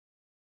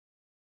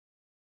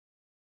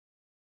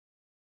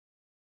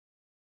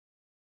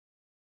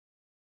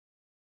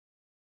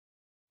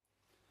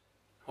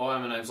Hi,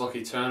 my name's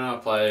Lachie Turner. I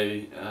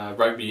play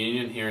Rugby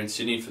Union here in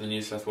Sydney for the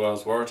New South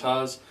Wales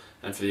Waratahs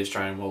and for the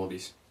Australian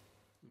Wallabies.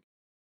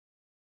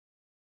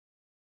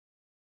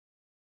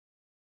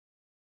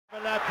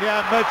 Lachie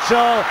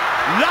Mitchell,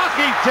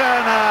 Lachie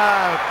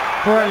Turner!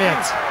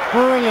 Brilliant,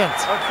 brilliant.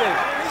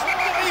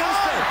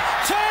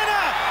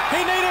 Turner!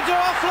 He needed to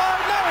offload.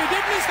 No, he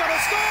didn't. He's got a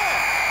score.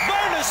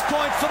 Bonus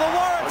point for the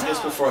Waratahs. I guess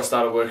before I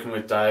started working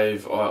with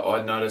Dave,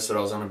 I noticed that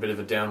I was on a bit of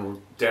a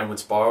downward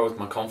spiral with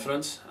my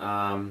confidence.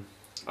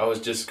 I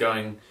was just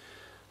going.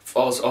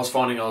 I was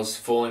finding I was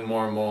falling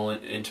more and more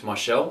into my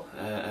shell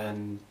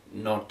and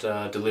not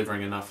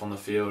delivering enough on the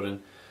field.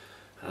 And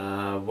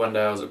one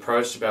day I was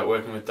approached about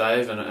working with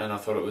Dave, and I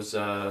thought it was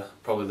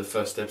probably the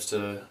first steps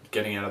to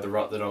getting out of the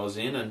rut that I was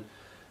in.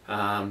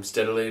 And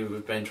steadily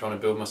we've been trying to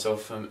build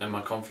myself and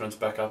my confidence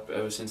back up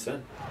ever since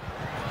then.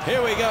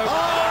 Here we go.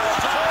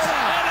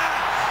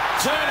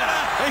 Turner,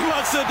 he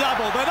wants the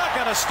double. They're not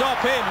going to stop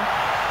him.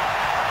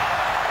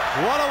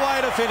 What a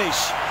way to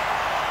finish.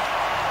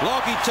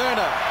 Lachie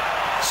Turner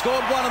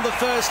scored one in the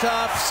first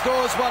half,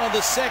 scores one in the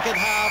second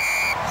half.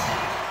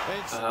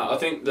 I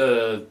think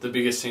the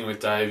biggest thing with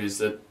Dave is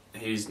that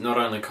he's not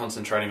only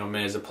concentrating on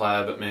me as a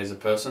player but me as a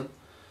person.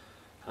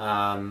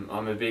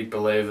 I'm a big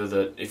believer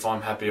that if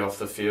I'm happy off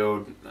the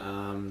field,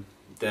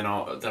 then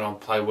I'll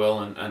play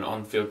well, and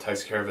on field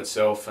takes care of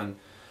itself. And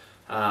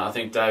I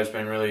think Dave's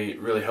been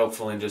really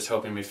helpful in just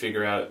helping me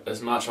figure out as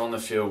much on the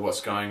field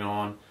what's going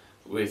on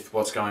with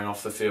what's going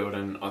off the field.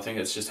 And I think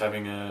it's just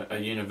having a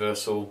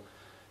universal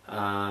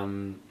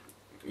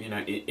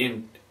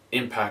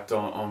impact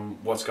on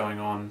what's going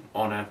on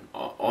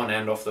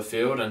and off the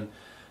field. And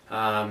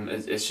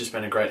it's just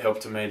been a great help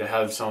to me to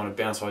have someone to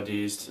bounce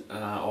ideas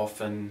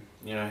off. And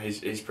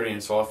he's pretty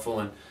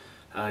insightful, and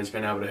he's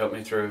been able to help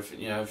me through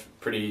a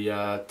pretty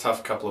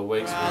tough couple of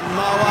weeks. Turner,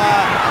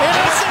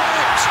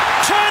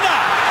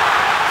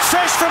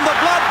 fresh from the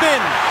blood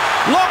bin.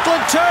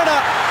 Lachie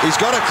Turner, he's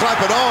got to clap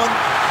it on.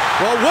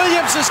 Well,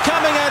 Williams is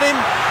coming at him.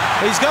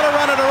 He's got to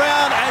run it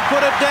around and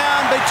put it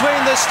down between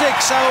the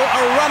sticks. So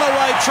a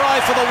runaway try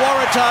for the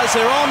Waratahs.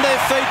 They're on their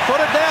feet. Put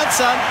it down,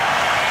 son.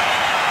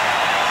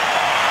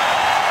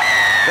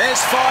 There's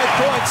 5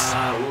 points.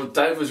 Well,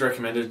 Dave was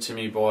recommended to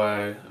me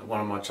by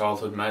one of my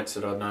childhood mates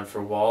that I'd known for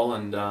a while,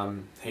 and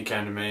he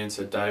came to me and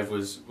said Dave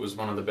was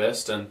one of the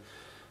best, and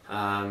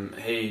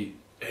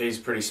he's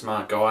a pretty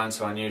smart guy, and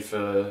so I knew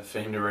for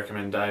him to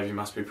recommend Dave, he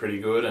must be pretty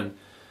good. And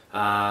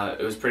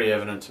it was pretty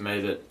evident to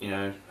me that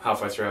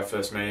halfway through our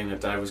first meeting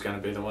that Dave was going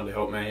to be the one to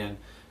help me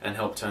and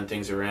help turn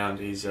things around.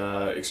 He's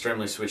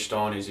extremely switched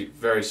on. He's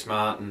very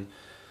smart, and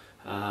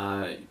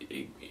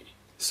he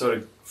sort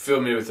of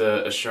filled me with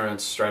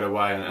assurance straight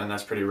away, and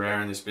that's pretty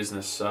rare in this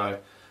business. So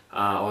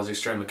I was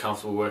extremely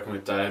comfortable working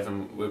with Dave,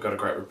 and we've got a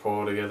great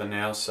rapport together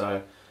now.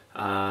 So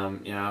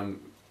I'm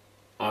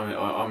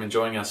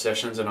enjoying our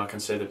sessions, and I can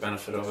see the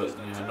benefit of it.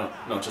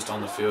 Not just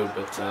on the field,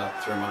 but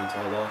through my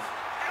entire life.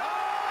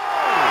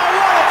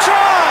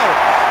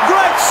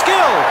 Great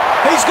skill.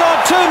 He's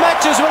gone 2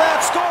 matches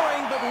without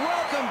scoring, but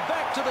welcome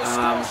back to the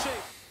score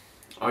sheet.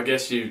 I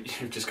guess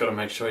you've just got to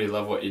make sure you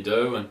love what you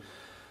do, and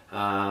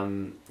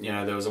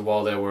there was a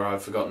while there where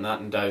I'd forgotten that,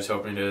 and Dave's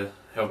helping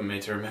me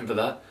to remember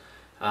that.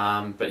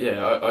 But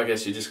yeah, I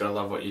guess you just got to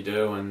love what you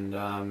do, and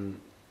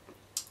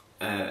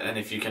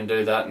if you can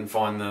do that and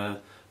find the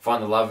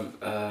love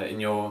in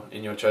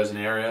your chosen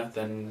area,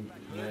 then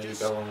you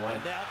go a long way.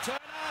 Now Turner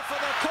for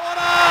the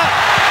corner.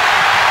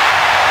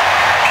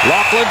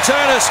 Lachie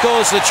Turner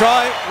scores the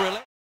try.